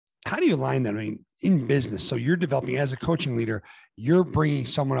how do you align that? I mean, in business, so you're developing as a coaching leader, you're bringing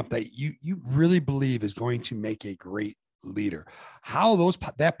someone up that you really believe is going to make a great leader. How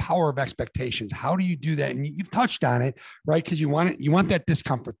that power of expectations, how do you do that? And you've touched on it, right? Because you want that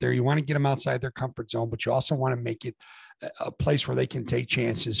discomfort there. You want to get them outside their comfort zone, but you also want to make it a place where they can take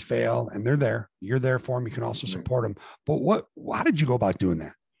chances, fail, and they're there. You're there for them. You can also support them. But how did you go about doing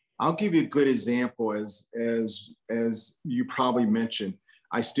that? I'll give you a good example. As you probably mentioned,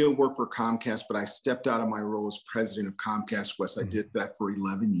 I still work for Comcast, but I stepped out of my role as president of Comcast West. I did that for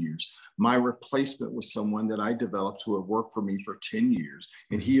 11 years. My replacement was someone that I developed who had worked for me for 10 years.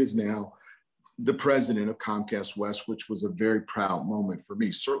 And he is now the president of Comcast West, which was a very proud moment for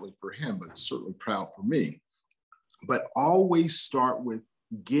me, certainly for him, but certainly proud for me. But always start with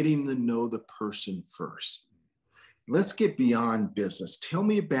getting to know the person first. Let's get beyond business. Tell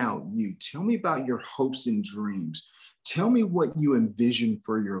me about you. Tell me about your hopes and dreams. Tell me what you envision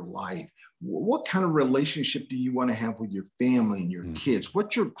for your life. What kind of relationship do you want to have with your family and your kids?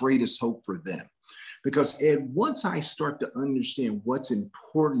 What's your greatest hope for them? Because once I start to understand what's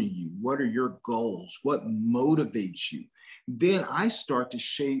important to you, what are your goals, what motivates you, then I start to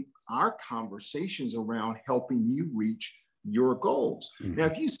shape our conversations around helping you reach your goals. Now,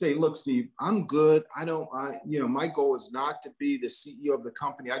 if you say, look, Steve, I'm good. My goal is not to be the CEO of the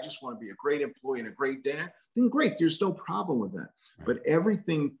company. I just want to be a great employee and a great dad, then great. There's no problem with that. But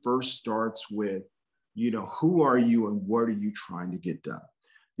everything first starts with, who are you and what are you trying to get done?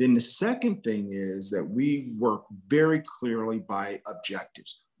 Then the second thing is that we work very clearly by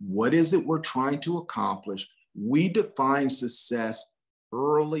objectives. What is it we're trying to accomplish? We define success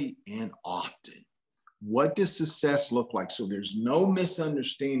early and often. What does success look like? So there's no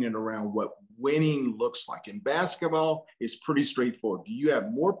misunderstanding around what winning looks like. In basketball, it's pretty straightforward. Do you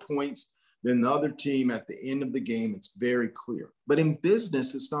have more points than the other team at the end of the game? It's very clear. But in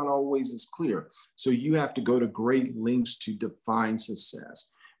business, it's not always as clear. So you have to go to great lengths to define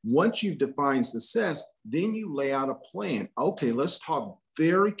success. Once you've defined success, then you lay out a plan. Okay, let's talk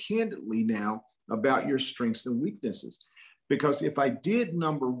very candidly now about your strengths and weaknesses. Because if I did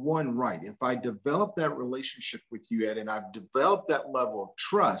number one right, if I developed that relationship with you, Ed, and I've developed that level of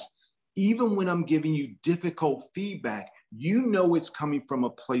trust, even when I'm giving you difficult feedback, it's coming from a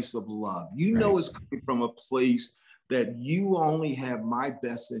place of love. It's coming from a place that you only have my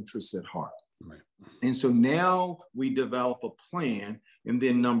best interests at heart. Right. And so now we develop a plan. And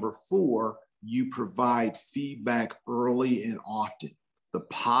then number 4, you provide feedback early and often. The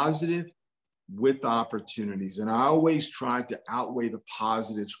positive with the opportunities. And I always tried to outweigh the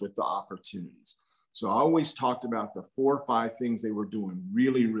positives with the opportunities. So I always talked about the 4 or 5 things they were doing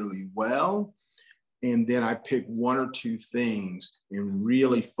really, really well. And then I picked 1 or 2 things and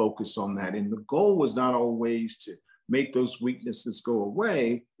really focus on that. And the goal was not always to make those weaknesses go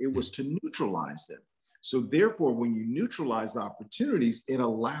away. It was to neutralize them. So therefore, when you neutralize the opportunities, it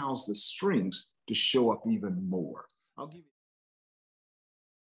allows the strengths to show up even more. I'll give you